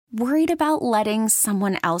Worried about letting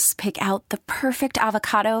someone else pick out the perfect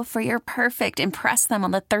avocado for your perfect impress them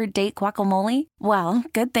on the third date guacamole? Well,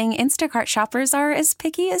 good thing Instacart shoppers are as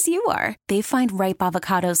picky as you are. They find ripe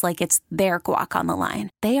avocados like it's their guac on the line.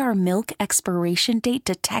 They are milk expiration date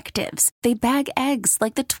detectives. They bag eggs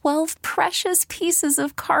like the 12 precious pieces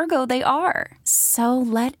of cargo they are. So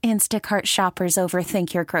let Instacart shoppers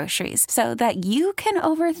overthink your groceries so that you can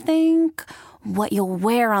overthink what you'll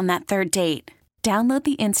wear on that third date. Download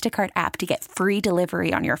the Instacart app to get free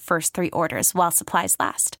delivery on your first 3 orders while supplies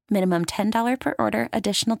last. Minimum $10 per order.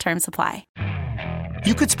 Additional terms apply.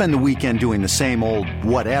 You could spend the weekend doing the same old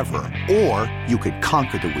whatever, or you could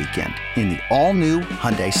conquer the weekend in the all-new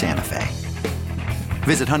Hyundai Santa Fe.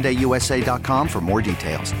 Visit HyundaiUSA.com for more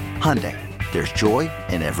details. Hyundai, there's joy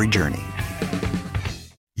in every journey.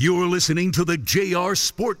 You're listening to the JR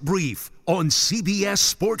Sport Brief on CBS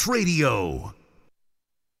Sports Radio.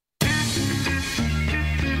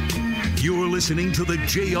 You're listening to the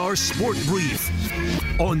JR Sport Brief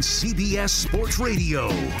on CBS Sports Radio.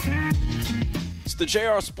 It's the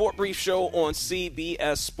JR Sport Brief Show on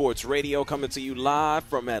CBS Sports Radio, coming to you live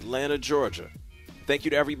from Atlanta, Georgia. Thank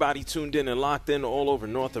you to everybody tuned in and locked in all over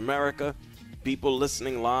North America. People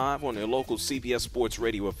listening live on their local CBS Sports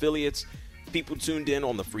Radio affiliates. People tuned in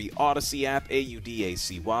on the free Odyssey app,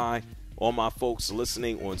 AUDACY. All my folks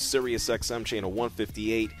listening on Sirius XM channel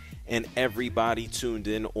 158. And everybody tuned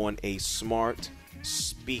in on a smart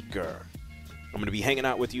speaker. I'm going to be hanging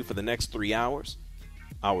out with you for the next 3 hours.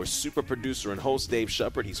 Our super producer and host, Dave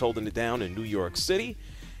Shepard, he's holding it down in New York City.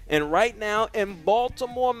 And right now in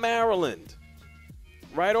Baltimore, Maryland,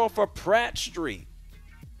 right off of Pratt Street,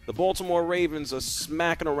 the Baltimore Ravens are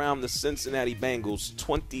smacking around the Cincinnati Bengals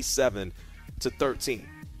 27-13.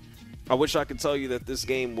 I wish I could tell you that this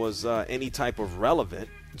game was any type of relevant.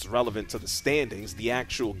 It's relevant to the standings. The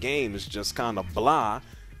actual game is just kind of blah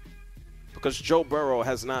because Joe Burrow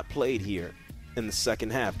has not played here in the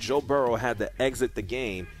second half. Joe Burrow had to exit the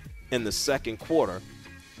game in the second quarter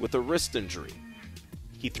with a wrist injury.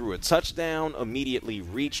 He threw a touchdown, immediately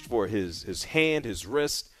reached for his hand, his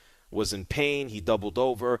wrist, was in pain. He doubled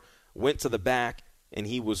over, went to the back, and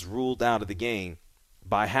he was ruled out of the game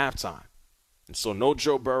by halftime. And so no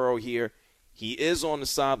Joe Burrow here. He is on the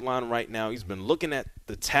sideline right now. He's been looking at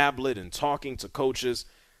the tablet and talking to coaches,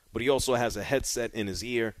 but he also has a headset in his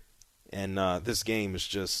ear. And this game is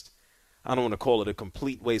just, I don't want to call it a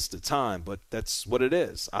complete waste of time, but that's what it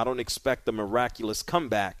is. I don't expect a miraculous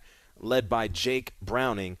comeback led by Jake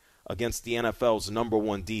Browning against the NFL's number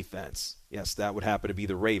one defense. Yes, that would happen to be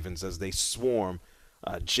the Ravens as they swarm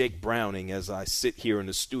Jake Browning as I sit here in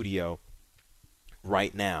the studio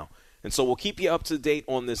right now. And so we'll keep you up to date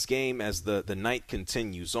on this game as the night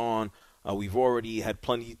continues on. We've already had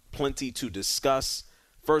plenty to discuss.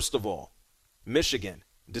 First of all, Michigan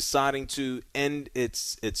deciding to end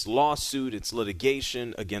its lawsuit, its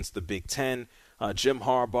litigation against the Big Ten. Jim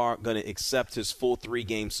Harbaugh going to accept his full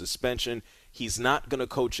 3-game suspension. He's not going to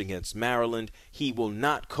coach against Maryland. He will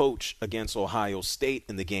not coach against Ohio State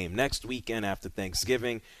in the game next weekend after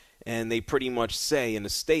Thanksgiving. And they pretty much say in a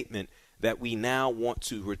statement that we now want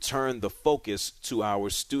to return the focus to our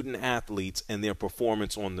student athletes and their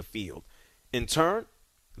performance on the field. In turn,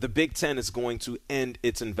 the Big Ten is going to end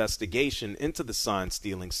its investigation into the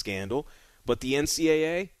sign-stealing scandal, but the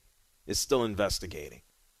NCAA is still investigating.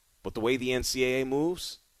 But the way the NCAA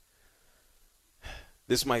moves,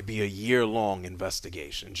 this might be a year-long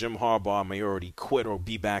investigation. Jim Harbaugh may already quit or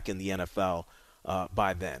be back in the NFL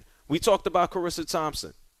by then. We talked about Carissa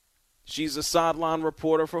Thompson. She's a sideline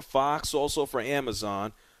reporter for Fox, also for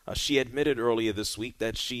Amazon. She admitted earlier this week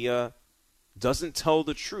that she doesn't tell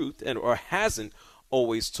the truth or hasn't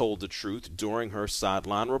always told the truth during her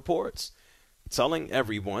sideline reports, telling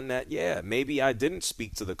everyone that, yeah, maybe I didn't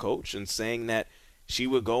speak to the coach, and saying that she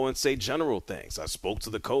would go and say general things. I spoke to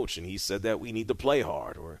the coach, and he said that we need to play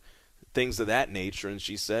hard or things of that nature. And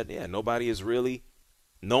she said, yeah, nobody has really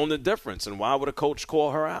known the difference, and why would a coach call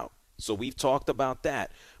her out? So we've talked about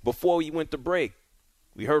that. Before we went to break,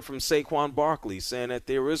 we heard from Saquon Barkley saying that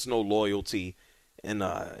there is no loyalty in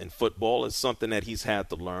football. It's something that he's had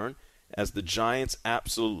to learn as the Giants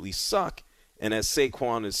absolutely suck and as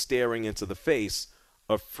Saquon is staring into the face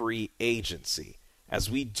of free agency. As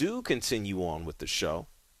we do continue on with the show,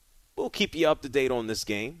 we'll keep you up to date on this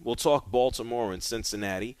game. We'll talk Baltimore and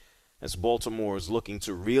Cincinnati as Baltimore is looking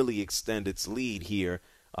to really extend its lead here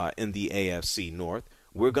in the AFC North.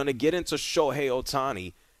 We're going to get into Shohei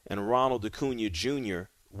Ohtani and Ronald Acuna Jr.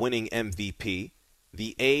 winning MVP.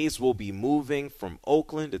 The A's will be moving from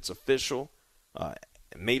Oakland. It's official.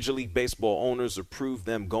 Major League Baseball owners approved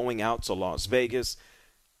them going out to Las Vegas.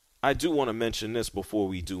 I do want to mention this before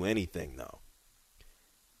we do anything, though.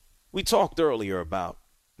 We talked earlier about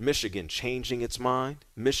Michigan changing its mind,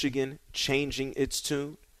 Michigan changing its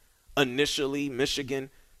tune. Initially, Michigan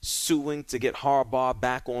suing to get Harbaugh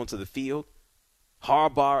back onto the field.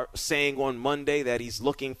 Harbaugh saying on Monday that he's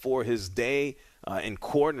looking for his day in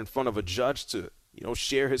court in front of a judge to,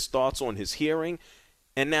 share his thoughts on his hearing.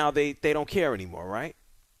 And now they don't care anymore, right?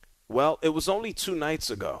 Well, it was only 2 nights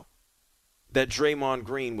ago that Draymond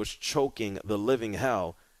Green was choking the living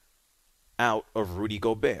hell out of Rudy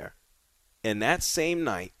Gobert. And that same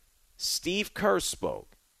night, Steve Kerr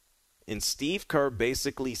spoke. And Steve Kerr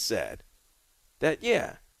basically said that,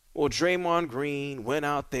 Draymond Green went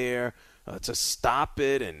out there to stop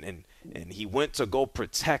it, and he went to go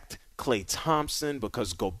protect Klay Thompson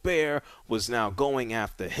because Gobert was now going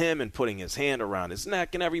after him and putting his hand around his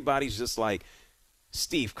neck. And everybody's just like,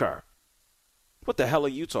 Steve Kerr, what the hell are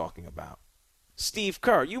you talking about? Steve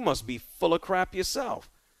Kerr, you must be full of crap yourself.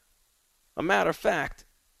 A matter of fact,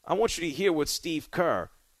 I want you to hear what Steve Kerr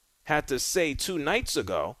had to say 2 nights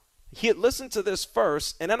ago. Listen to this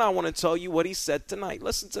first, and then I want to tell you what he said tonight.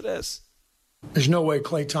 Listen to this. There's no way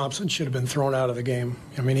Klay Thompson should have been thrown out of the game.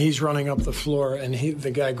 I mean, he's running up the floor, and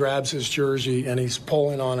the guy grabs his jersey, and he's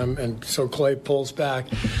pulling on him, and so Klay pulls back.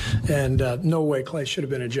 And no way Klay should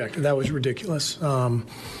have been ejected. That was ridiculous.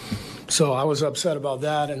 So I was upset about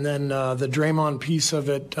that. And then the Draymond piece of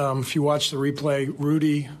it, if you watch the replay,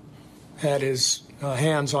 Rudy had his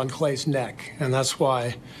hands on Klay's neck, and that's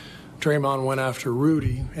why Draymond went after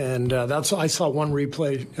Rudy. And I saw one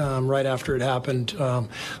replay right after it happened. The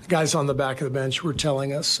guys on the back of the bench were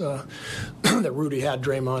telling us that Rudy had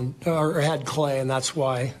Draymond or had Klay, and that's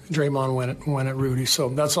why Draymond went at Rudy. So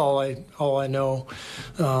that's all I know.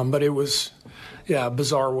 But it was, a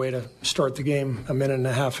bizarre way to start the game a minute and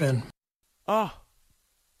a half in. Oh,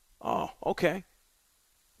 okay.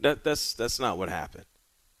 That's not what happened.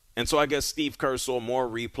 And so I guess Steve Kerr saw more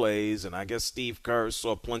replays, and I guess Steve Kerr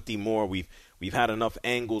saw plenty more. We've had enough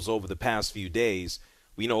angles over the past few days.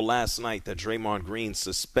 We know last night that Draymond Green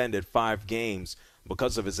suspended 5 games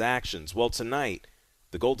because of his actions. Well, tonight,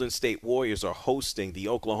 the Golden State Warriors are hosting the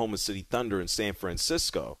Oklahoma City Thunder in San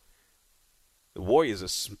Francisco. The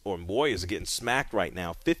Warriors are getting smacked right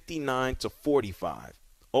now, 59-45.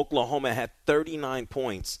 Oklahoma had 39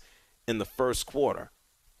 points in the first quarter.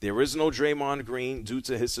 There is no Draymond Green due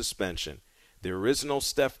to his suspension. There is no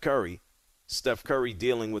Steph Curry. Steph Curry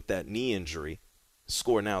dealing with that knee injury.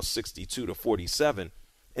 Score now 62-47.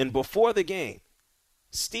 And before the game,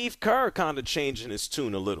 Steve Kerr kind of changing his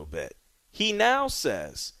tune a little bit. He now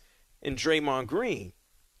says, in Draymond Green,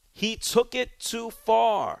 he took it too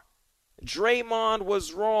far. Draymond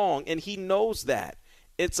was wrong, and he knows that.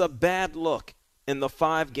 It's a bad look, and the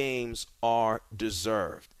 5 games are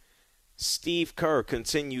deserved. Steve Kerr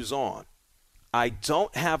continues on. I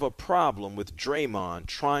don't have a problem with Draymond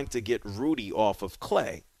trying to get Rudy off of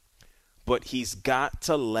Klay, but he's got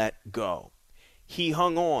to let go. He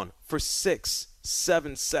hung on for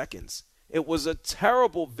 6-7 seconds. It was a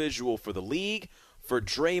terrible visual for the league, for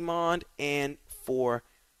Draymond, and for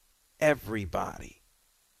everybody.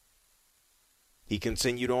 He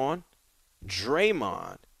continued on.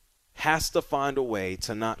 Draymond has to find a way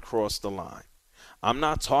to not cross the line. I'm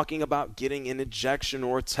not talking about getting an ejection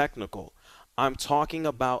or a technical. I'm talking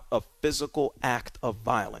about a physical act of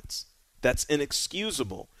violence. That's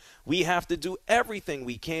inexcusable. We have to do everything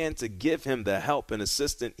we can to give him the help and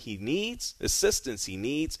assistance he needs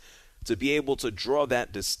to be able to draw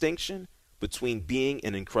that distinction between being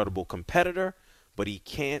an incredible competitor, but he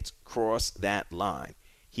can't cross that line.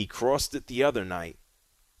 He crossed it the other night,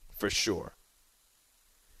 for sure.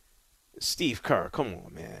 Steve Kerr, come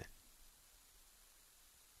on, man.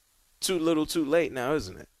 Too little, too late now,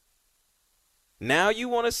 isn't it? Now you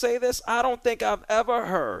want to say this? I don't think I've ever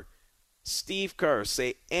heard Steve Kerr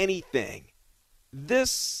say anything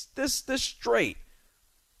this straight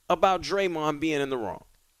about Draymond being in the wrong.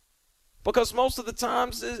 Because most of the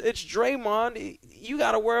times it's Draymond. You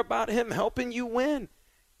got to worry about him helping you win.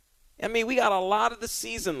 I mean, we got a lot of the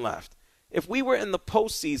season left. If we were in the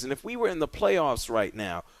postseason, if we were in the playoffs right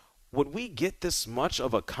now, would we get this much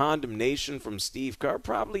of a condemnation from Steve Kerr?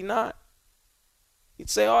 Probably not. He'd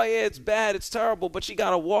say, oh, yeah, it's bad, it's terrible, but you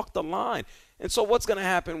got to walk the line. And so what's going to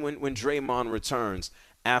happen when Draymond returns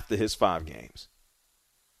after his 5 games?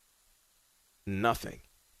 Nothing.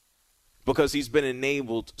 Because he's been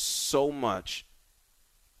enabled so much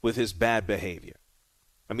with his bad behavior.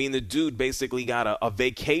 I mean, the dude basically got a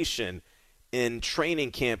vacation in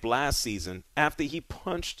training camp last season after he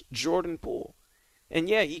punched Jordan Poole. And,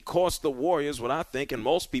 yeah, he cost the Warriors what I think, and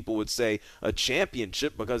most people would say, a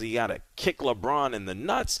championship because he got to kick LeBron in the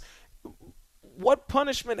nuts. What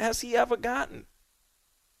punishment has he ever gotten?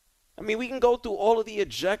 I mean, we can go through all of the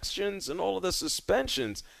ejections and all of the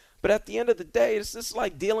suspensions, but at the end of the day, it's just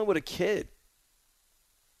like dealing with a kid.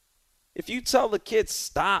 If you tell the kid,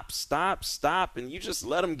 stop, and you just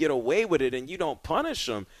let him get away with it and you don't punish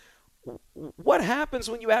him, what happens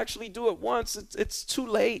when you actually do it once? It's too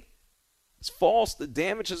late. It's false. The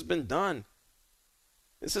damage has been done.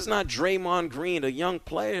 This is not Draymond Green, a young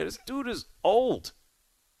player. This dude is old.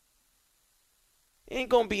 Ain't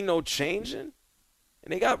going to be no changing.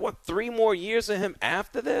 And they got, 3 more years of him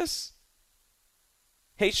after this?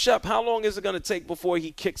 Hey, Shep, how long is it going to take before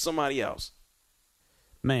he kicks somebody else?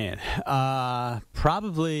 Man,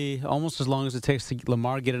 probably almost as long as it takes to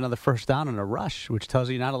Lamar get another first down in a rush, which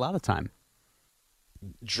tells you not a lot of time.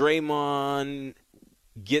 Draymond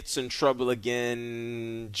gets in trouble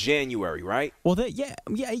again January, right? Well, yeah.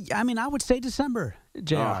 I mean, I would say December,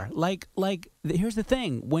 JR. Here's the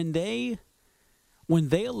thing: when they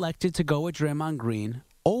elected to go with Draymond Green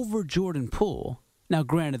over Jordan Poole. Now,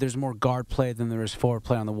 granted, there's more guard play than there is forward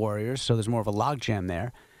play on the Warriors, so there's more of a logjam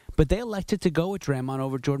there. But they elected to go with Draymond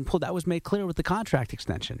over Jordan Poole. That was made clear with the contract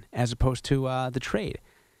extension, as opposed to the trade.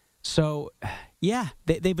 So, yeah,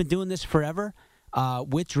 they've been doing this forever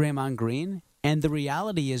with Draymond Green. And the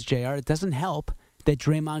reality is, JR, it doesn't help that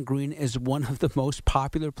Draymond Green is one of the most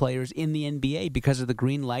popular players in the NBA because of the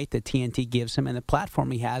green light that TNT gives him and the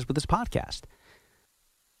platform he has with his podcast.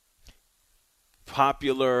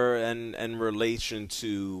 Popular in relation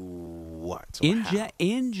to what?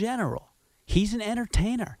 In general, he's an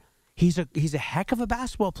entertainer. He's a heck of a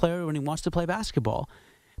basketball player when he wants to play basketball,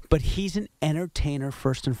 but he's an entertainer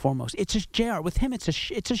first and foremost. It's just JR with him. It's a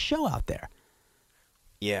show out there.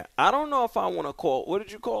 Yeah, I don't know if I want to call. What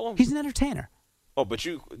did you call him? He's an entertainer. Oh, but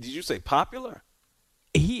did you say popular?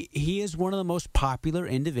 He is one of the most popular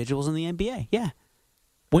individuals in the NBA. Yeah.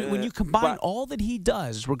 When you combine all that he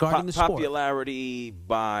does regarding the sport, popularity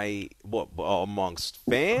by what amongst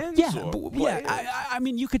fans? Yeah. I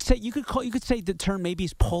mean, you could say the term maybe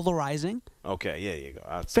is polarizing. Okay, yeah, you go.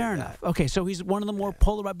 I'd Fair enough. Okay, so he's one of the more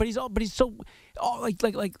polarized, but he's so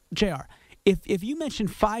like JR. If you mention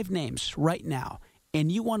 5 names right now and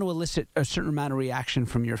you want to elicit a certain amount of reaction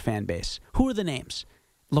from your fan base, who are the names?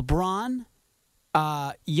 LeBron,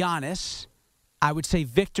 Giannis, I would say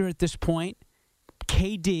Victor at this point.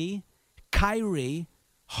 KD, Kyrie,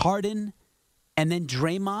 Harden, and then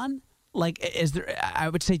Draymond. I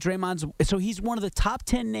would say Draymond's. So he's one of the top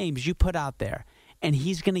 10 names you put out there, and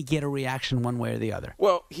he's going to get a reaction one way or the other.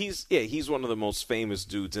 Well, he's one of the most famous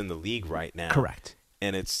dudes in the league right now. Correct.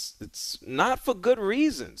 And it's not for good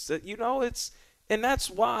reasons. And that's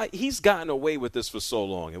why he's gotten away with this for so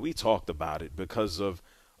long. And we talked about it because of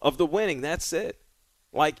the winning. That's it.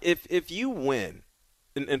 Like if you win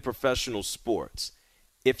in professional sports,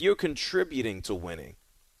 if you're contributing to winning,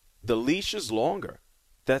 the leash is longer.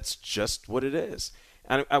 That's just what it is.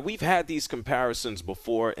 And we've had these comparisons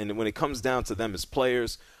before, and when it comes down to them as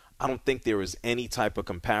players, I don't think there is any type of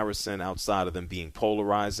comparison outside of them being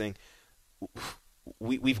polarizing.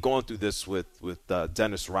 We've gone through this with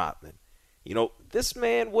Dennis Rodman. You know, this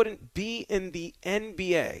man wouldn't be in the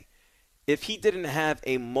NBA if he didn't have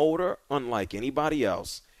a motor unlike anybody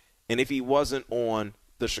else, and if he wasn't on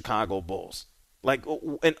the Chicago Bulls.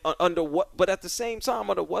 And under what? But at the same time,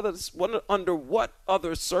 under what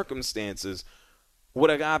other circumstances would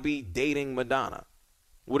a guy be dating Madonna?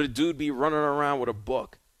 Would a dude be running around with a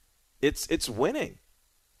book? It's winning.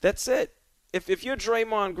 That's it. If you're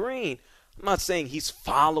Draymond Green, I'm not saying he's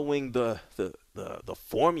following the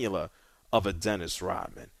formula of a Dennis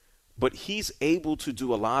Rodman, but he's able to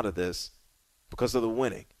do a lot of this because of the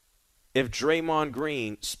winning. If Draymond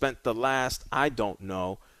Green spent the last,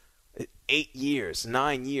 8 years,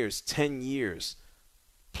 9 years, 10 years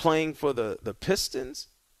playing for the Pistons,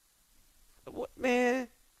 what, man?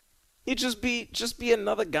 He'd just be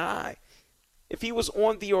another guy. If he was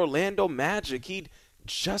on the Orlando Magic, he'd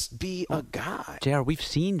just be a guy. JR, we've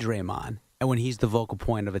seen Draymond, and when he's the vocal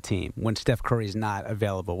point of a team, when Steph Curry's not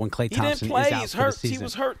available, when Klay Thompson is out for the season. He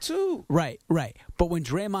was hurt too. Right. But when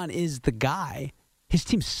Draymond is the guy, his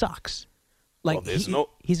team sucks. He's a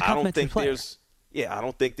complimentary player. I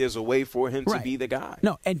don't think there's a way for him to be the guy.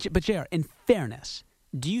 No, but JR, in fairness,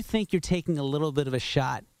 do you think you're taking a little bit of a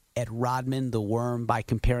shot at Rodman the Worm by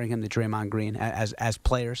comparing him to Draymond Green as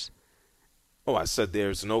players? Oh, I said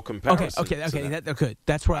there's no comparison. Okay. Good.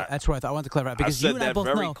 That's where I thought I wanted to clarify because you and I both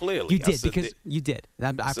know clearly. You did you did. I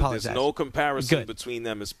apologize. There's no comparison between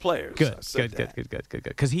them as players. Good.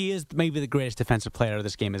 Because he is maybe the greatest defensive player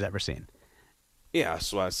this game has ever seen. Yeah,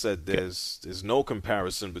 so I said there's no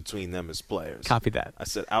comparison between them as players. Copy that. I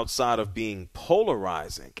said outside of being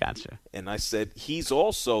polarizing. Gotcha. And I said he's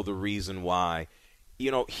also the reason why,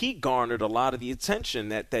 he garnered a lot of the attention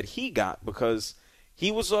that he got because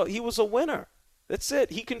he was a winner. That's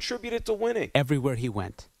it. He contributed to winning. Everywhere he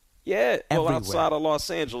went. Yeah, well, Everywhere. outside of Los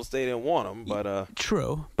Angeles, they didn't want him. But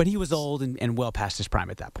True, but he was old and well past his prime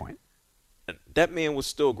at that point. That man was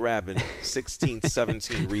still grabbing 16,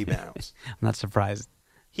 17 rebounds. I'm not surprised.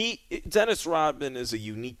 Dennis Rodman is a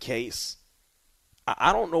unique case.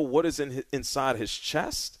 I don't know what is inside his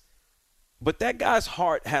chest, but that guy's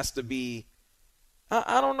heart has to be,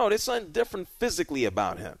 I don't know, there's something different physically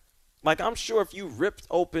about him. Like, I'm sure if you ripped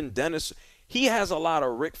open Dennis, he has a lot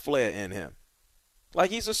of Ric Flair in him. Like,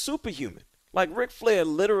 he's a superhuman. Like, Ric Flair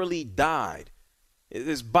literally died.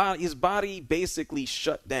 His body basically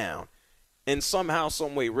shut down. And somehow,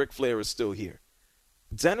 some way, Ric Flair is still here.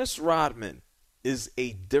 Dennis Rodman is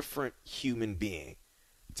a different human being.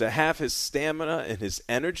 To have his stamina and his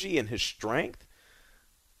energy and his strength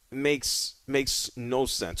makes no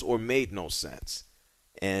sense or made no sense.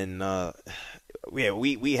 And,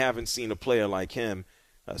 we haven't seen a player like him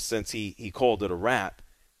since he called it a wrap.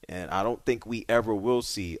 And I don't think we ever will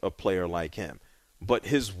see a player like him. But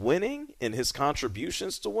his winning and his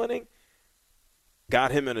contributions to winning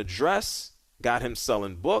got him in a dress, got him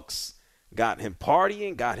selling books, got him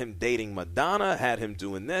partying, got him dating Madonna, had him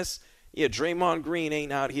doing this. Yeah, Draymond Green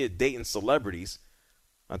ain't out here dating celebrities.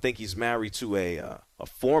 I think he's married to a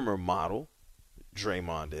former model.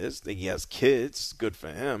 Draymond is. I think he has kids. Good for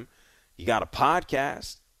him. He got a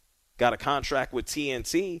podcast, got a contract with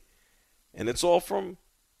TNT, and it's all from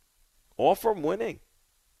winning.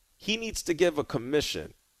 He needs to give a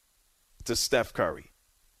commission to Steph Curry.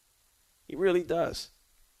 He really does.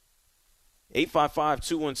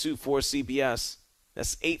 855-212-4CBS.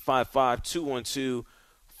 That's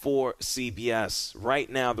 855-212-4CBS. Right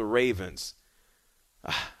now, the Ravens.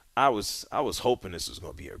 I was hoping this was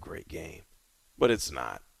going to be a great game, but it's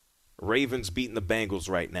not. Ravens beating the Bengals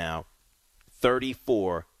right now,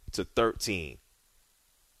 34-13.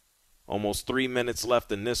 Almost 3 minutes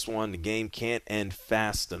left in this one. The game can't end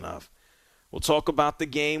fast enough. We'll talk about the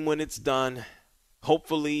game when it's done.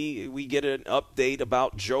 Hopefully we get an update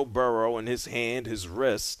about Joe Burrow and his hand, his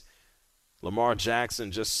wrist. Lamar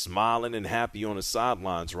Jackson just smiling and happy on the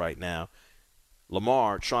sidelines right now.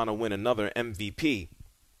 Lamar trying to win another MVP.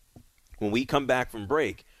 When we come back from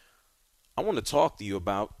break, I want to talk to you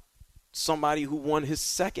about somebody who won his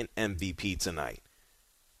second MVP tonight.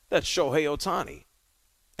 That's Shohei Ohtani.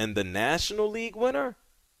 And the National League winner,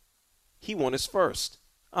 he won his first.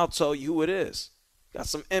 I'll tell you who it is. Got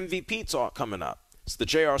some MVP talk coming up. It's the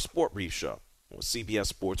JR Sport Brief Show on CBS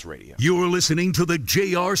Sports Radio. You're listening to the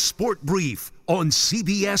JR Sport Brief on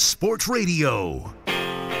CBS Sports Radio.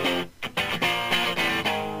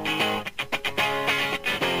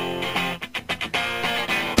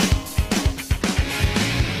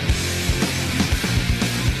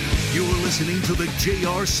 Listening to the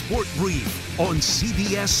JR Sport Brief on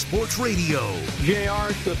CBS Sports Radio. JR,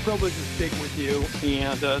 it's a privilege to speak with you,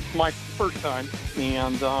 and it's my first time,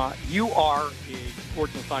 and you are a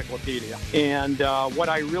sports encyclopedia. And what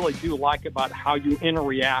I really do like about how you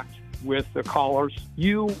interact with the callers,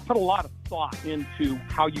 you put a lot of thought into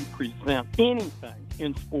how you present anything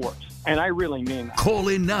in sports, and I really mean that. Call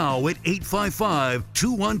in now at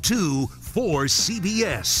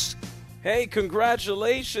 855-212-4CBS. Hey,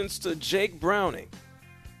 congratulations to Jake Browning.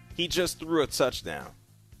 He just threw a touchdown.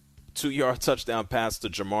 2-yard touchdown pass to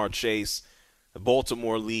Jamar Chase.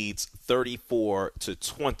 Baltimore leads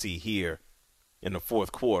 34-20 here in the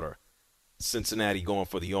fourth quarter. Cincinnati going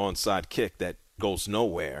for the onside kick that goes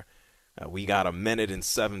nowhere. We got 1 minute and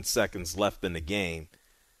 7 seconds left in the game.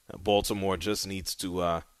 Baltimore just needs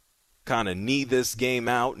to kind of knee this game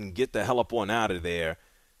out and get the hell up on out of there.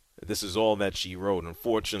 This is all that she wrote.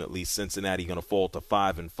 Unfortunately, Cincinnati going to fall to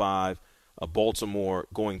 5-5. Baltimore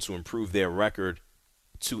going to improve their record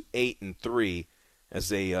to 8-3 as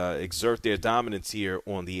they exert their dominance here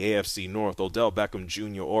on the AFC North. Odell Beckham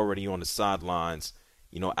Jr. already on the sidelines,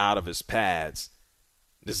 out of his pads.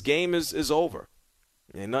 This game is over.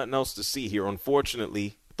 And nothing else to see here.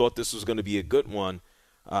 Unfortunately, thought this was going to be a good one.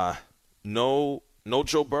 No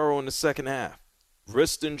Joe Burrow in the second half.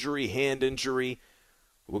 Wrist injury, hand injury.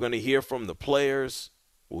 We're going to hear from the players.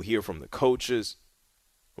 We'll hear from the coaches.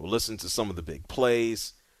 We'll listen to some of the big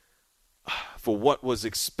plays. For what was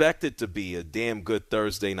expected to be a damn good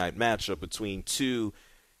Thursday night matchup between two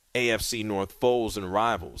AFC North foes and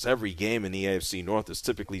rivals. Every game in the AFC North is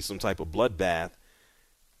typically some type of bloodbath.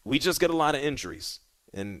 We just get a lot of injuries.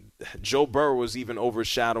 And Joe Burrow was even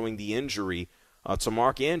overshadowing the injury to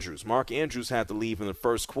Mark Andrews. Mark Andrews had to leave in the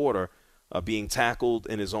first quarter, being tackled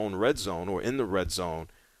in his own red zone or in the red zone,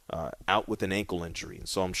 out with an ankle injury. And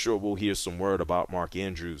so I'm sure we'll hear some word about Mark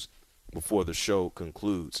Andrews before the show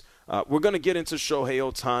concludes. We're going to get into Shohei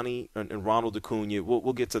Ohtani and Ronald Acuna.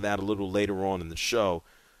 We'll get to that a little later on in the show.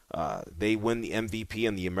 They win the MVP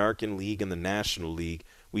in the American League and the National League.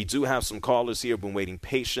 We do have some callers here who've been waiting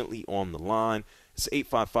patiently on the line. It's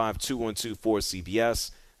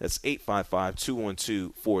 855-212-4CBS. That's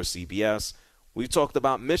 855-212-4CBS. We've talked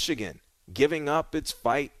about Michigan giving up its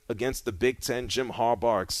fight against the Big Ten. Jim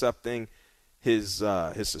Harbaugh accepting his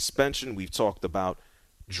suspension. We've talked about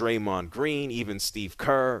Draymond Green, even Steve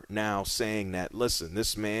Kerr now saying that, listen,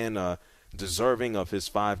 this man deserving of his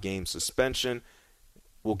 5-game suspension.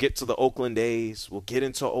 We'll get to the Oakland A's. We'll get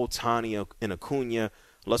into Ohtani and Acuna.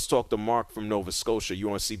 Let's talk to Mark from Nova Scotia.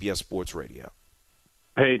 You're on CBS Sports Radio.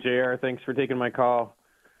 Hey, JR. Thanks for taking my call.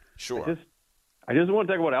 Sure. I just want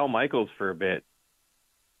to talk about Al Michaels for a bit.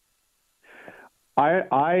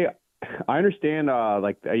 I understand,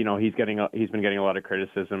 he's been getting a lot of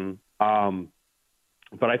criticism.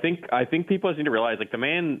 But I think people need to realize, like, the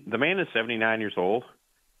man is 79 years old.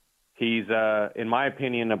 He's, in my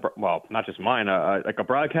opinion, not just mine, like a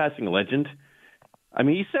broadcasting legend. I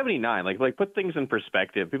mean, he's 79. Like put things in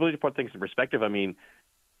perspective. People need to put things in perspective. I mean,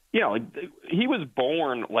 he was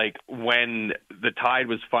born like when the tide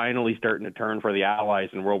was finally starting to turn for the Allies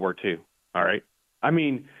in World War II. All right. I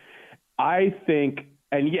mean, I think,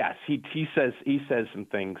 and yes, he says some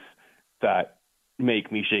things that make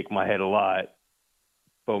me shake my head a lot.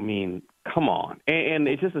 But I mean, come on, and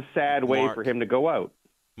it's just a sad way for him to go out.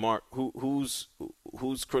 Mark, who's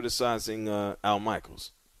criticizing Al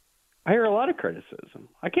Michaels? I hear a lot of criticism.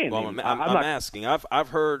 I can't. Well, I'm asking. I've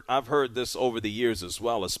heard this over the years as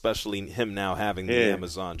well, especially him now having the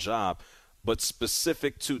Amazon job. But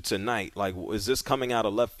specific to tonight, like, is this coming out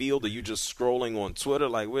of left field? Are you just scrolling on Twitter?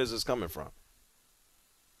 Like, where's this coming from?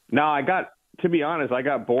 No, to be honest, I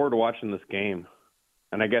got bored watching this game,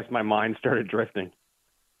 and I guess my mind started drifting.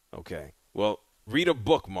 Okay. Well, read a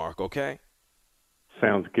book, Mark, okay?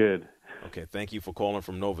 Sounds good. Okay, thank you for calling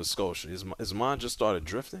from Nova Scotia. His mind just started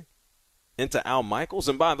drifting into Al Michaels.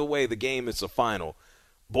 And by the way, the game is a final.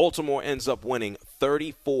 Baltimore ends up winning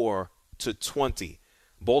 34-20.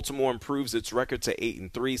 Baltimore improves its record to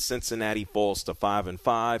 8-3. Cincinnati falls to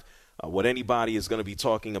 5-5. What anybody is going to be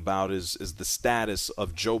talking about is the status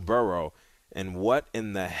of Joe Burrow and what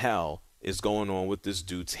in the hell is going on with this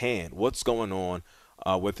dude's hand. What's going on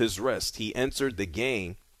with his wrist? He entered the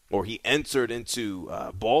game, or he entered into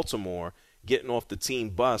Baltimore getting off the team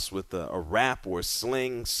bus with a wrap or a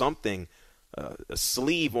sling, something, a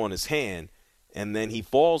sleeve on his hand, and then he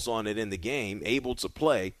falls on it in the game, able to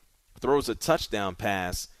play, throws a touchdown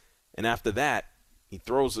pass, and after that, he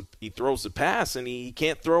throws a pass, and he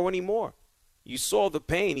can't throw anymore. You saw the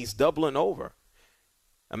pain. He's doubling over.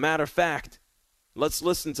 A matter of fact, let's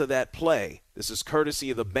listen to that play. This is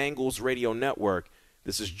courtesy of the Bengals Radio Network.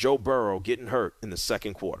 This is Joe Burrow getting hurt in the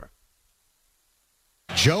second quarter.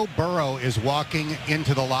 Joe Burrow is walking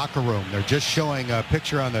into the locker room. They're just showing a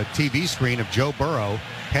picture on the TV screen of Joe Burrow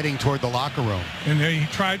heading toward the locker room. And he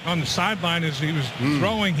tried on the sideline as he was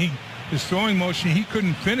throwing. His throwing motion, he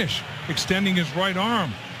couldn't finish extending his right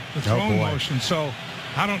arm, the throwing motion. So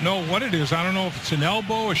I don't know what it is. I don't know if it's an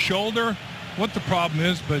elbow, a shoulder, what the problem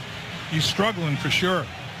is, but he's struggling for sure.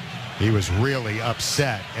 He was really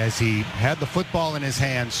upset as he had the football in his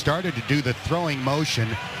hand, started to do the throwing motion,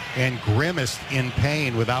 and grimaced in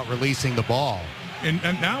pain without releasing the ball. And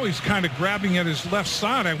now he's kind of grabbing at his left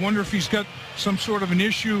side. I wonder if he's got some sort of an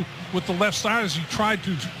issue with the left side as he tried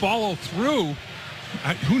to follow through.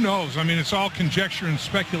 Who knows? I mean, it's all conjecture and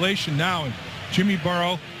speculation now. And Jimmy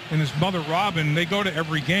Burrow and his mother, Robin, they go to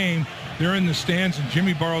every game. They're in the stands, and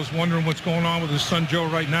Jimmy Burrow's wondering what's going on with his son Joe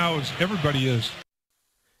right now, as everybody is.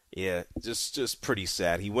 Yeah, just pretty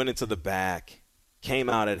sad. He went into the back, came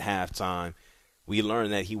out at halftime. We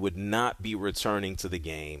learned that he would not be returning to the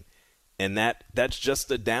game, and that's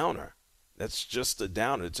just a downer. That's just a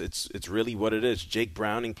downer. It's really what it is. Jake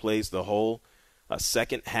Browning plays the whole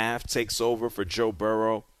second half, takes over for Joe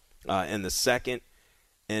Burrow in the second,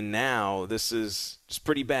 and now this is just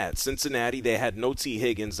pretty bad. Cincinnati, they had no T.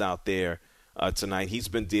 Higgins out there tonight. He's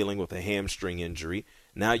been dealing with a hamstring injury.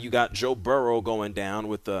 Now you got Joe Burrow going down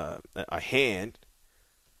with a hand.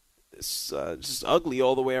 It's just ugly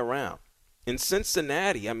all the way around. In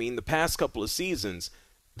Cincinnati, I mean, the past couple of seasons,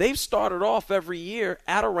 they've started off every year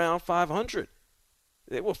at around 500.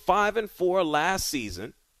 They were 5-4 last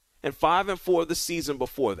season and 5-4 the season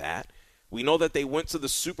before that. We know that they went to the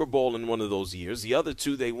Super Bowl in one of those years. The other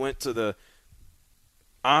two, they went to the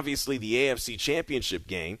obviously the AFC Championship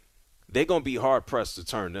game, they're going to be hard-pressed to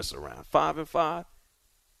turn this around. 5-5.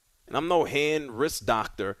 And I'm no hand wrist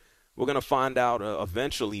doctor. We're going to find out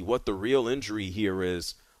eventually what the real injury here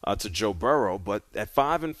is to Joe Burrow. But at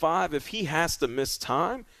 5-5, if he has to miss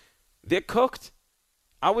time, they're cooked.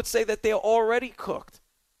 I would say that they're already cooked.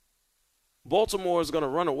 Baltimore is going to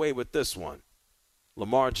run away with this one.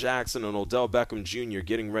 Lamar Jackson and Odell Beckham Jr.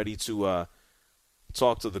 getting ready to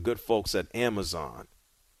talk to the good folks at Amazon.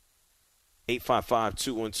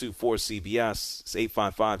 855-212-4CBS. It's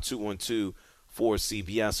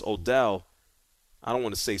 855-212-4CBS. Odell, I don't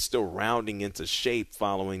want to say still rounding into shape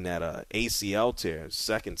following that ACL tear.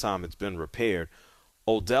 Second time it's been repaired.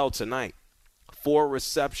 Odell tonight, 4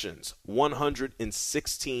 receptions,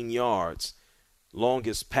 116 yards.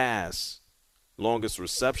 Longest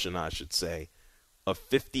reception, I should say, a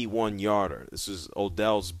 51-yarder. This is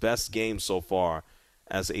Odell's best game so far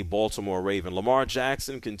as a Baltimore Raven. Lamar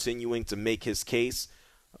Jackson continuing to make his case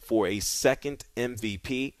for a second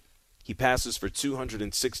MVP. He passes for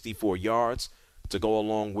 264 yards to go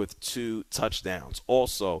along with 2 touchdowns.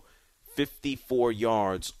 Also, 54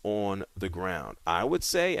 yards on the ground. I would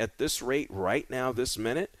say at this rate right now, this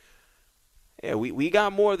minute, we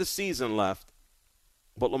got more of the season left.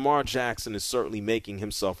 But Lamar Jackson is certainly making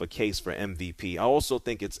himself a case for MVP. I also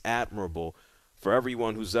think it's admirable for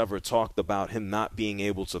everyone who's ever talked about him not being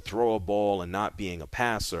able to throw a ball and not being a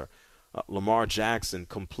passer. Lamar Jackson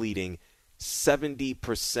completing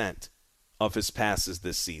 70% of his passes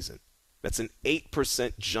this season. That's an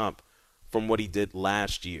 8% jump from what he did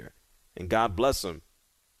last year. And God bless him,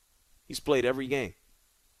 he's played every game.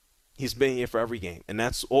 He's been here for every game. And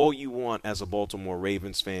that's all you want as a Baltimore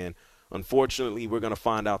Ravens fan. Unfortunately, we're going to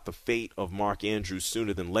find out the fate of Mark Andrews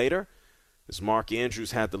sooner than later, as Mark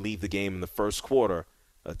Andrews had to leave the game in the first quarter,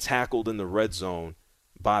 tackled in the red zone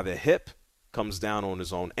by the hip, comes down on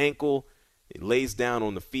his own ankle, it lays down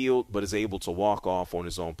on the field, but is able to walk off on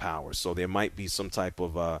his own power. So there might be some type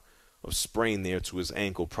of sprain there to his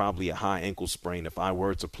ankle, probably a high ankle sprain if I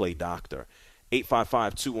were to play doctor.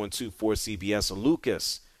 855-212-4CBS.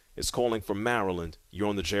 Lucas is calling from Maryland. You're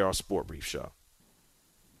on the JR Sport Brief Show.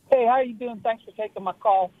 Hey, how you doing? Thanks for taking my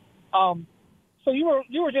call. So you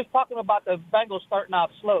were just talking about the Bengals starting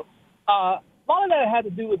out slow. A lot of that had to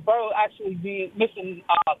do with Burrow actually missing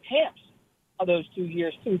camps of those 2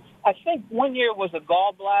 years too. I think one year was a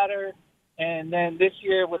gallbladder, and then this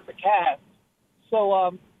year was the calf.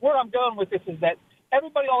 So where I'm going with this is that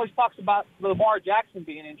everybody always talks about Lamar Jackson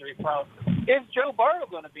being injury prone. Is Joe Burrow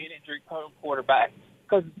going to be an injury prone quarterback?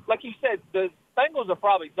 Because, like you said, the Bengals are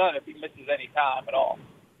probably done if he misses any time at all.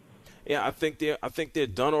 Yeah, I think they're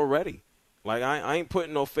done already. Like I ain't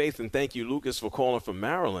putting no faith in. Thank you, Lucas, for calling from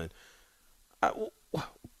Maryland. I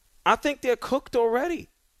think they're cooked already.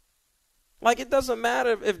 Like it doesn't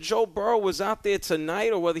matter if Joe Burrow was out there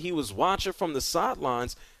tonight or whether he was watching from the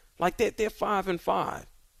sidelines. Like they're 5-5.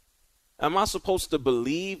 Am I supposed to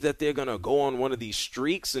believe that they're gonna go on one of these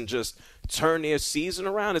streaks and just turn their season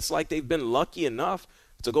around? It's like they've been lucky enough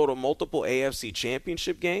to go to multiple AFC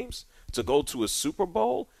Championship games, to go to a Super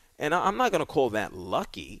Bowl. And I'm not going to call that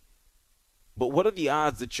lucky, but what are the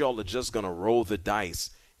odds that y'all are just going to roll the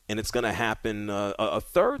dice and it's going to happen a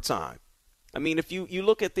third time? I mean, if you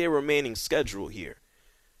look at their remaining schedule here,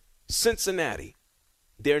 Cincinnati,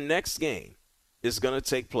 their next game is going to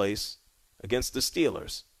take place against the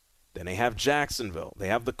Steelers. Then they have Jacksonville. They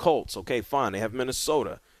have the Colts. Okay, fine. They have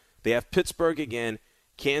Minnesota. They have Pittsburgh again,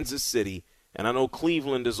 Kansas City. And I know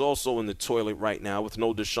Cleveland is also in the toilet right now with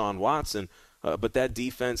no Deshaun Watson. But that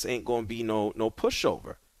defense ain't going to be no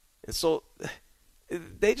pushover. And so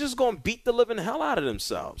they just going to beat the living hell out of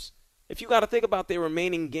themselves. If you got to think about their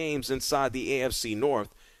remaining games inside the AFC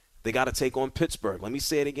North, they got to take on Pittsburgh. Let me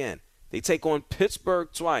say it again. They take on Pittsburgh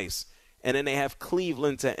twice, and then they have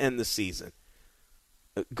Cleveland to end the season.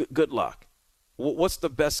 Good luck. What's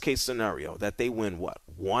the best case scenario? That they win,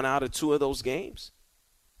 1 out of 2 of those games?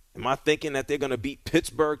 Am I thinking that they're going to beat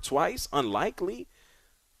Pittsburgh twice? Unlikely.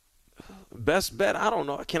 Best bet, I don't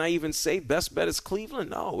know. Can I even say best bet is Cleveland?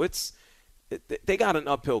 No, they got an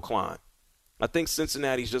uphill climb. I think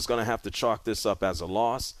Cincinnati's just going to have to chalk this up as a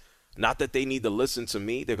loss. Not that they need to listen to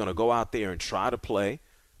me. They're going to go out there and try to play.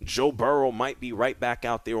 Joe Burrow might be right back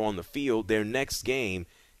out there on the field. Their next game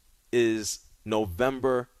is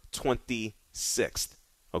November 26th.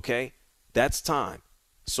 Okay? That's time.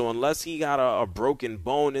 So unless he got a broken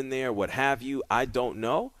bone in there, what have you, I don't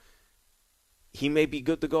know. He may be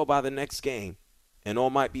good to go by the next game, and all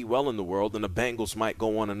might be well in the world, and the Bengals might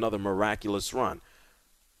go on another miraculous run.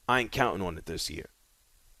 I ain't counting on it this year.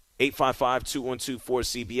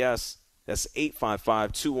 855-212-4CBS. That's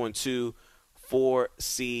for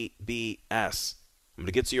CBS. I'm going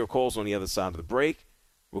to get to your calls on the other side of the break.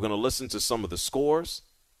 We're going to listen to some of the scores.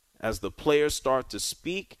 As the players start to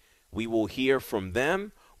speak, we will hear from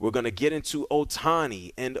them. We're going to get into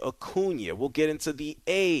Ohtani and Acuna. We'll get into the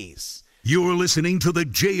A's. You're listening to the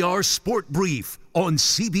JR Sport Brief on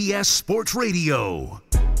CBS Sports Radio.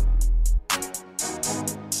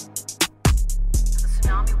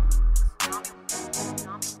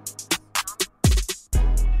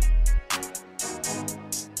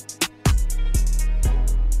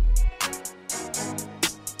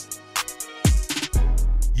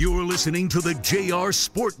 You're listening to the JR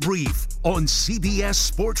Sport Brief on CBS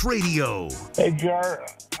Sports Radio. Hey, JR,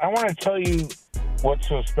 I want to tell you what's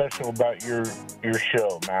so special about your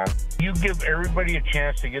show, man. You give everybody a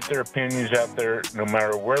chance to get their opinions out there, no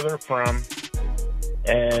matter where they're from,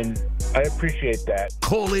 and I appreciate that.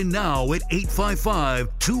 Call in now at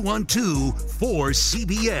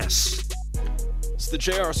 855-212-4CBS. It's the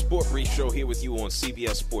JR Sport Brief Show here with you on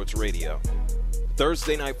CBS Sports Radio.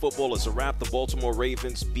 Thursday Night Football is a wrap. The Baltimore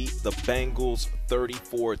Ravens beat the Bengals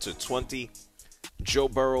 34-20. Joe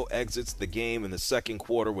Burrow exits the game in the second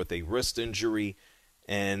quarter with a wrist injury,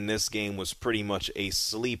 and this game was pretty much a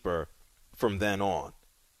sleeper from then on.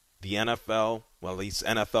 The NFL, well, at least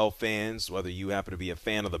NFL fans, whether you happen to be a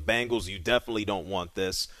fan of the Bengals, you definitely don't want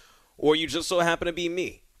this, or you just so happen to be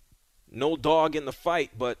me. No dog in the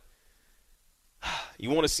fight, but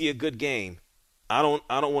you want to see a good game. I don't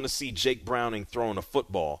want to see Jake Browning throwing a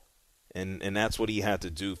football, and that's what he had to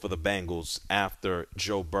do for the Bengals after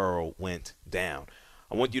Joe Burrow went down.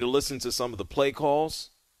 I want you to listen to some of the play calls,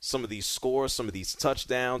 some of these scores, some of these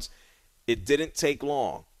touchdowns. It didn't take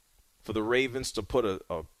long for the Ravens to put a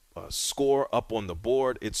score up on the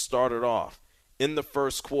board. It started off in the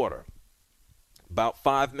first quarter. About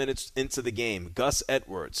 5 minutes into the game, Gus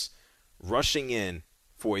Edwards rushing in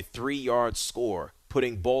for a 3-yard score,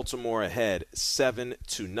 putting Baltimore ahead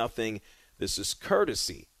 7-0. This is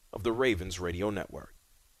courtesy of the Ravens Radio Network.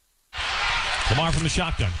 Lamar from the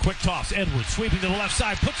shotgun. Quick toss. Edwards sweeping to the left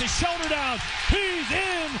side. Puts his shoulder down. He's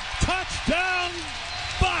in. Touchdown.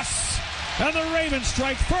 Bus. And the Ravens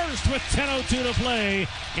strike first with 10:02 to play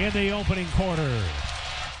in the opening quarter.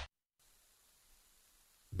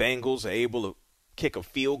 Bengals are able to kick a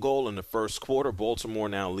field goal in the first quarter. Baltimore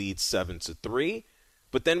now leads 7-3.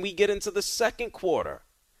 But then we get into the second quarter.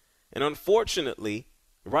 And unfortunately,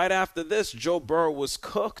 right after this, Joe Burrow was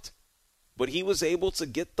cooked. But he was able to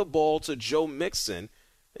get the ball to Joe Mixon,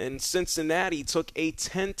 and Cincinnati took a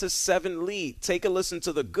 10-7 lead. Take a listen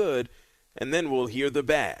to the good, and then we'll hear the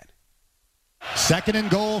bad. Second and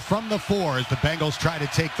goal from the 4 as the Bengals try to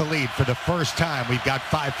take the lead for the first time. We've got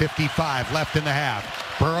 5:55 left in the half.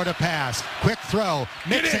 Burrow to pass. Quick throw.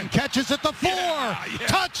 Mixon catches at the 4.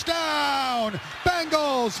 Touchdown!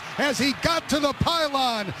 Bengals as he got to the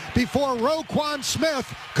pylon before Roquan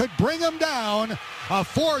Smith could bring him down. A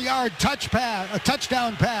 4-yard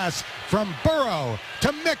touchdown pass from Burrow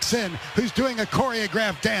to Mixon, who's doing a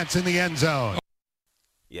choreographed dance in the end zone.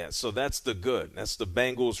 Yeah, so that's the good. That's the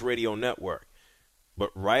Bengals Radio Network.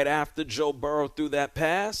 But right after Joe Burrow threw that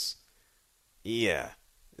pass, yeah,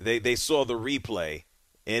 they saw the replay.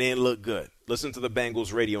 It didn't look good. Listen to the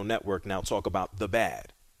Bengals Radio Network now talk about the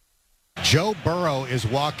bad. Joe Burrow is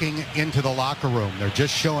walking into the locker room. They're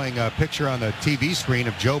just showing a picture on the TV screen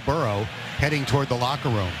of Joe Burrow heading toward the locker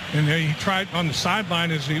room. And he tried on the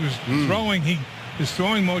sideline as he was throwing. His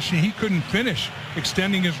throwing motion, he couldn't finish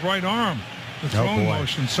extending his right arm, the throwing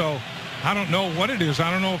motion. So I don't know what it is.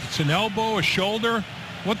 I don't know if it's an elbow, a shoulder,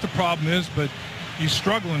 what the problem is, but he's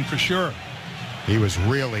struggling for sure. He was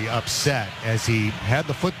really upset as he had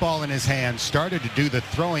the football in his hand, started to do the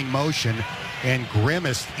throwing motion, and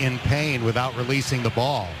grimaced in pain without releasing the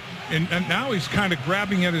ball. And now he's kind of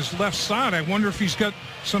grabbing at his left side. I wonder if he's got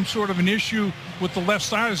some sort of an issue with the left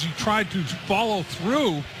side as he tried to follow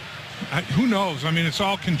through. Who knows? I mean, it's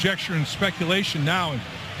all conjecture and speculation now. And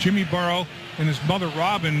Jimmy Burrow and his mother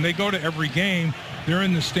Robin, they go to every game. They're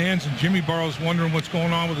in the stands, and Jimmy Burrow's wondering what's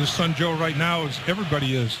going on with his son Joe right now, as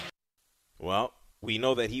everybody is. Well, we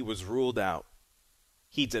know that he was ruled out.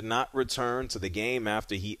 He did not return to the game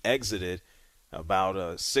after he exited.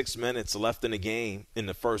 About 6 minutes left in the game, in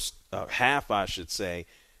the first half, I should say.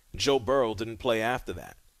 Joe Burrow didn't play after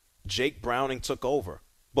that. Jake Browning took over.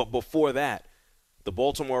 But before that, the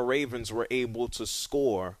Baltimore Ravens were able to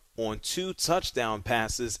score on 2 touchdown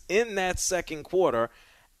passes in that second quarter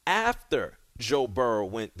after Joe Burrow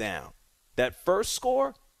went down. That first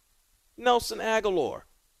score, Nelson Aguilar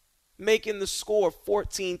making the score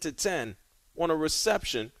 14-10 on a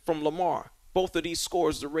reception from Lamar. Both of these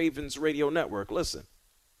scores, the Ravens Radio Network. Listen.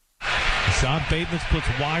 Sean Bateman splits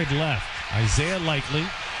wide left. Isaiah Likely.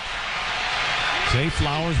 Zay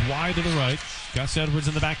Flowers wide to the right. Gus Edwards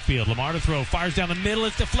in the backfield. Lamar to throw. Fires down the middle.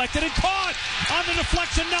 It's deflected and caught. On the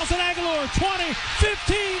deflection, Nelson Aguilar. 20,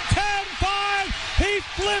 15, 10, 5. He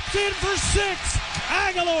flips in for 6.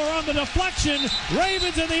 Aguilar on the deflection.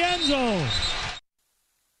 Ravens in the end zone.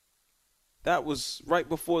 That was right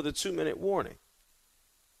before the 2-minute warning.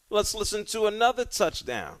 Let's listen to another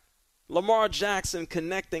touchdown. Lamar Jackson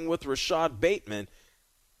connecting with Rashad Bateman.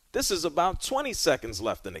 This is about 20 seconds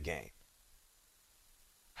left in the game.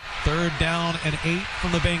 3rd down and 8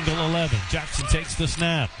 from the Bengal 11. Jackson takes the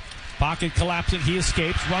snap. Pocket collapsing. He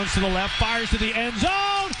escapes. Runs to the left. Fires to the end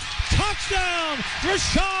zone. Touchdown!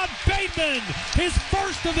 Rashad Bateman. His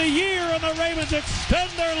first of the year, and the Ravens extend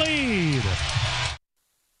their lead.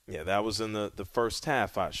 Yeah, that was in the first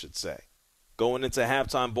half, I should say. Going into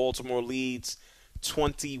halftime, Baltimore leads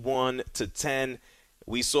 21-10.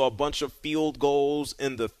 We saw a bunch of field goals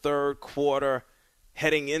in the third quarter.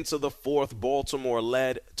 Heading into the fourth, Baltimore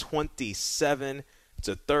led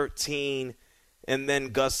 27-13. And then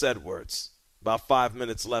Gus Edwards, about 5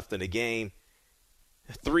 minutes left in the game,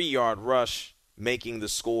 3-yard rush, making the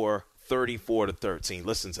score 34-13.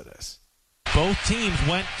 Listen to this. Both teams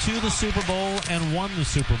went to the Super Bowl and won the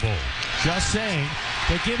Super Bowl. Just saying,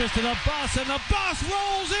 they give it to the bus, and the bus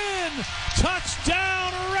rolls in.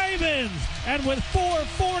 Touchdown, Ravens. And with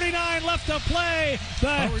 4:49 left to play,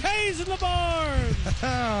 the Hayes in the barn.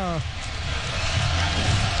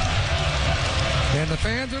 And the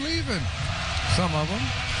fans are leaving. Some of them.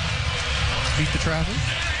 Beat the traffic.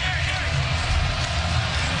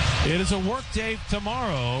 It is a work day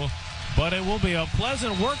tomorrow, but it will be a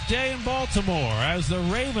pleasant work day in Baltimore as the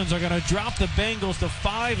Ravens are going to drop the Bengals to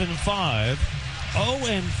 5-5,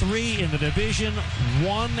 0-3 in the division,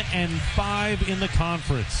 1-5 in the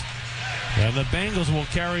conference. And the Bengals will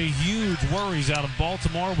carry huge worries out of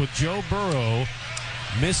Baltimore with Joe Burrow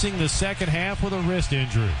missing the second half with a wrist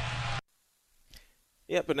injury.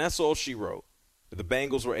 Yep, and that's all she wrote. The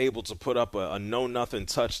Bengals were able to put up a no-nothing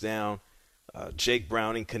touchdown. Jake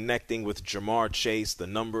Browning connecting with Jamar Chase. The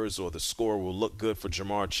numbers or the score will look good for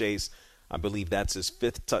Jamar Chase. I believe that's his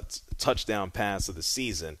 5th touchdown pass of the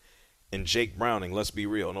season. And Jake Browning, let's be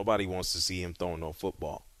real, nobody wants to see him throwing no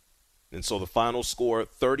football. And so the final score,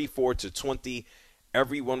 34-20.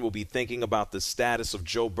 Everyone will be thinking about the status of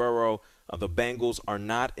Joe Burrow. The Bengals are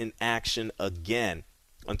not in action again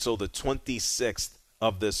until the 26th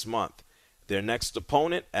of this month. Their next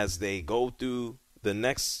opponent, as they go through the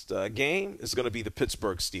next game, is going to be the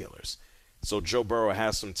Pittsburgh Steelers. So Joe Burrow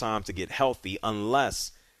has some time to get healthy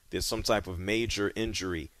unless there's some type of major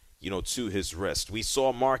injury, to his wrist. We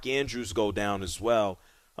saw Mark Andrews go down as well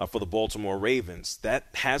for the Baltimore Ravens. That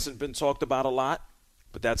hasn't been talked about a lot,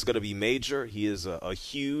 but that's going to be major. He is a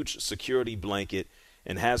huge security blanket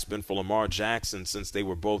and has been for Lamar Jackson since they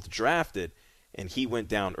were both drafted, and he went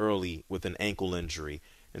down early with an ankle injury.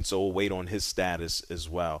 And so we'll wait on his status as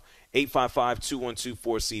well.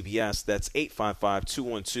 855-212-4CBS. That's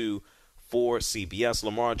 855-212-4CBS.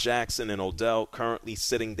 Lamar Jackson and Odell currently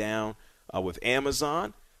sitting down with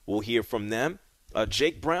Amazon. We'll hear from them.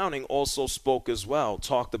 Jake Browning also spoke as well,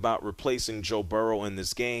 talked about replacing Joe Burrow in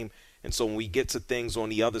this game. And so when we get to things on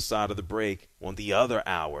the other side of the break, on the other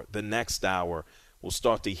hour, the next hour, we'll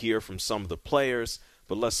start to hear from some of the players.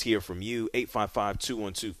 But let's hear from you,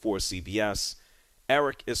 855-212-4CBS.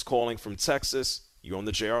 Eric is calling from Texas. You're on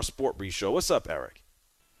the JR SportBrief Show. What's up, Eric?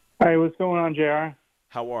 Hey, what's going on, JR?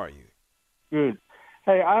 How are you? Good.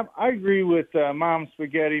 Hey, I agree with Mom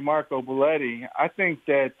Spaghetti, Marco Belletti. I think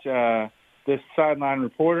that this sideline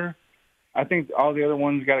reporter, I think all the other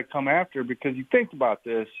ones got to come after, because you think about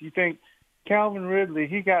this. You think Calvin Ridley,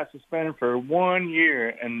 he got suspended for 1 year,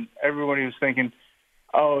 and everybody was thinking,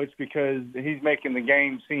 oh, it's because he's making the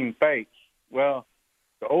game seem fake. Well,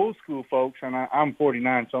 the old school folks, and I'm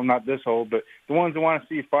 49, so I'm not this old, but the ones that want to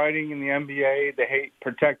see fighting in the NBA, they hate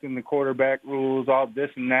protecting the quarterback rules, all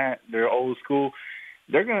this and that, they're old school.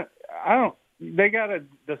 They're going to,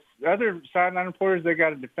 the other sideline reporters, they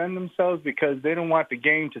got to defend themselves because they don't want the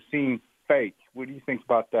game to seem fake. What do you think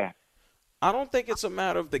about that? I don't think it's a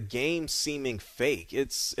matter of the game seeming fake.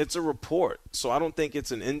 It's a report, so I don't think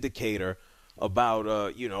it's an indicator about,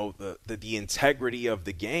 the integrity of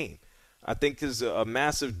the game. I think there's a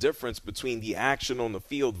massive difference between the action on the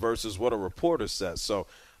field versus what a reporter says. So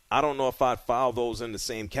I don't know if I'd file those in the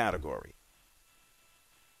same category.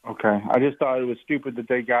 Okay. I just thought it was stupid that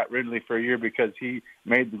they got Ridley for a year because he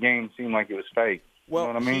made the game seem like it was fake. Well,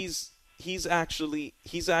 you know what I mean? he's actually,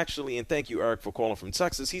 and thank you, Eric, for calling from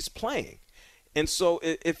Texas, he's playing. And so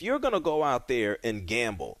if you're going to go out there and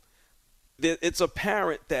gamble, it's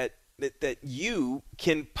apparent that that you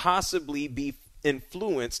can possibly be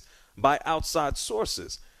influenced by outside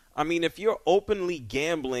sources. I mean, if you're openly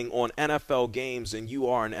gambling on NFL games and you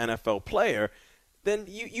are an NFL player, then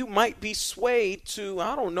you might be swayed to,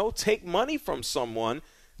 I don't know, take money from someone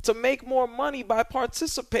to make more money by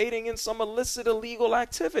participating in some illicit, illegal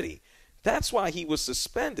activity. That's why he was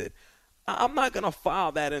suspended. I'm not going to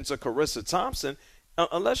file that into Carissa Thompson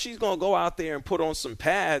unless she's going to go out there and put on some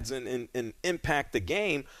pads and impact the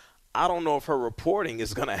game. I don't know if her reporting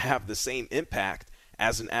is going to have the same impact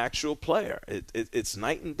as an actual player. It's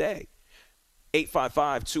night and day.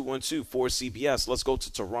 855-212-4CBS. Let's go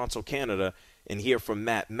to Toronto, Canada, and hear from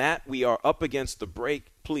Matt. Matt, we are up against the break.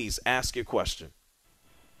 Please ask your question.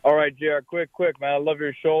 All right, JR, quick, man. I love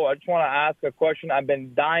your show. I just want to ask a question I've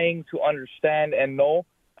been dying to understand and know.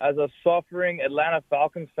 As a suffering Atlanta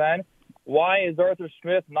Falcons fan, why is Arthur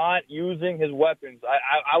Smith not using his weapons?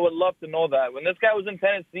 I would love to know that. When this guy was in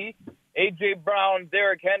Tennessee, A.J. Brown,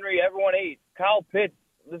 Derrick Henry, everyone ate. Kyle Pitts,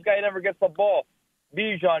 this guy never gets the ball.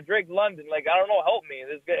 Bijan, Drake London, I don't know, help me.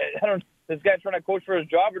 This guy trying to coach for his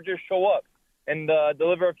job or just show up and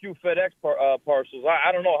deliver a few FedEx parcels.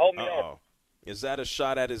 I don't know, help me out. Is that a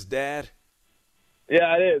shot at his dad?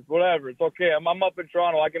 Yeah, it is. Whatever. It's okay. I'm up in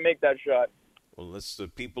Toronto. I can make that shot. Well, let's the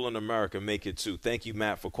people in America make it too. Thank you,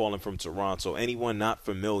 Matt, for calling from Toronto. Anyone not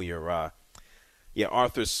familiar,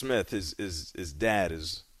 Arthur Smith, his dad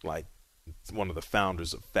is like one of the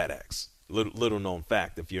founders of FedEx. Little known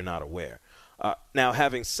fact if you're not aware. Now,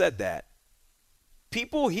 having said that,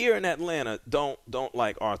 people here in Atlanta don't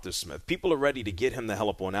like Arthur Smith. People are ready to get him the hell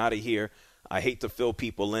up on out of here. I hate to fill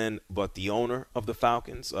people in, but the owner of the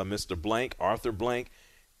Falcons, Mr. Blank, Arthur Blank,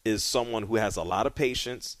 is someone who has a lot of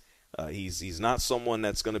patience. He's not someone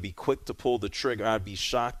that's going to be quick to pull the trigger. I'd be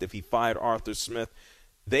shocked if he fired Arthur Smith.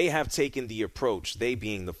 They have taken the approach, they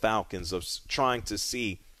being the Falcons, of trying to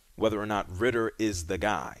see whether or not Ritter is the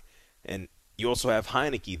guy. And you also have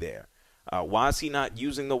Heineke there. Why is he not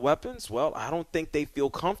using the weapons? Well, I don't think they feel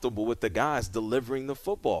comfortable with the guys delivering the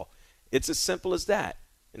football. It's as simple as that.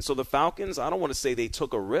 And so the Falcons, I don't want to say they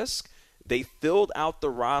took a risk. They filled out the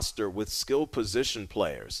roster with skilled position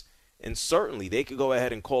players. And certainly they could go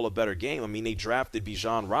ahead and call a better game. I mean, they drafted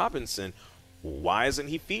Bijan Robinson. Why isn't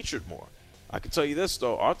he featured more? I can tell you this,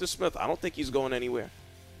 though. Arthur Smith, I don't think he's going anywhere.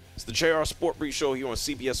 It's the JR SportBrief Show here on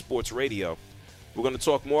CBS Sports Radio. We're going to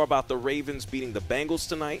talk more about the Ravens beating the Bengals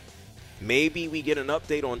tonight. Maybe we get an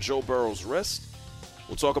update on Joe Burrow's wrist.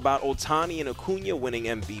 We'll talk about Ohtani and Acuna winning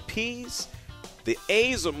MVPs. The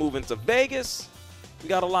A's are moving to Vegas. We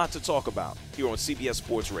got a lot to talk about here on CBS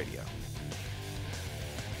Sports Radio.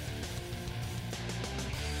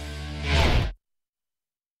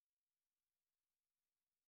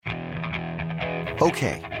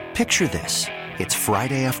 Okay, picture this. It's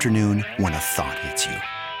Friday afternoon when a thought hits you.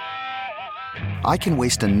 I can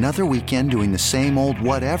waste another weekend doing the same old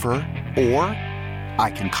whatever, or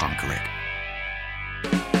I can conquer it.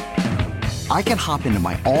 I can hop into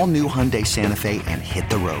my all-new Hyundai Santa Fe and hit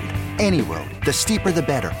the road. Any road. The steeper, the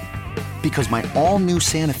better. Because my all-new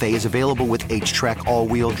Santa Fe is available with H-Track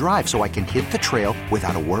all-wheel drive, so I can hit the trail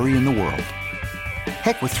without a worry in the world.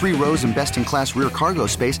 Heck, with 3 rows and best-in-class rear cargo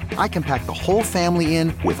space, I can pack the whole family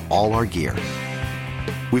in with all our gear.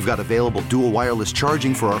 We've got available dual wireless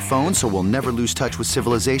charging for our phones, so we'll never lose touch with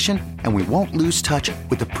civilization, and we won't lose touch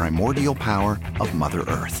with the primordial power of Mother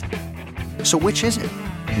Earth. So which is it?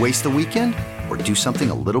 Waste the weekend or do something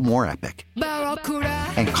a little more epic?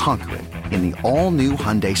 And conquer it in the all-new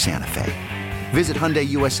Hyundai Santa Fe. Visit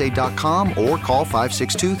HyundaiUSA.com or call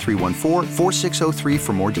 562-314-4603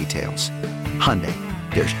 for more details. Hyundai,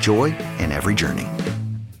 there's joy in every journey.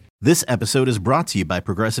 This episode is brought to you by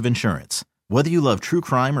Progressive Insurance. Whether you love true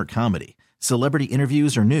crime or comedy, celebrity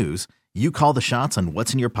interviews or news, you call the shots on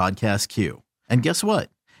what's in your podcast queue. And guess what?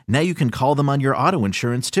 Now you can call them on your auto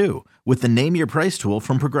insurance too with the Name Your Price tool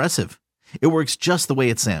from Progressive. It works just the way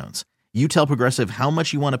it sounds. You tell Progressive how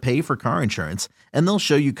much you want to pay for car insurance, and they'll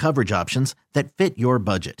show you coverage options that fit your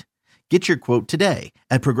budget. Get your quote today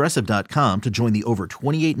at Progressive.com to join the over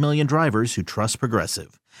 28 million drivers who trust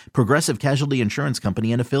Progressive. Progressive Casualty Insurance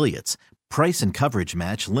Company and Affiliates. Price and coverage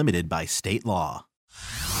match limited by state law.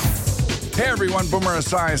 Hey everyone, Boomer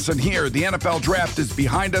Esiason here. The NFL Draft is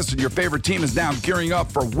behind us and your favorite team is now gearing up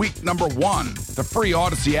for week number 1. The free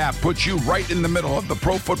Odyssey app puts you right in the middle of the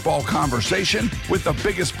pro football conversation with the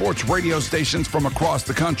biggest sports radio stations from across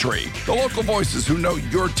the country. The local voices who know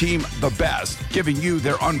your team the best, giving you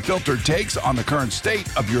their unfiltered takes on the current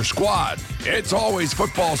state of your squad. It's always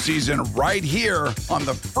football season right here on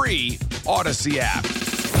the free Odyssey app.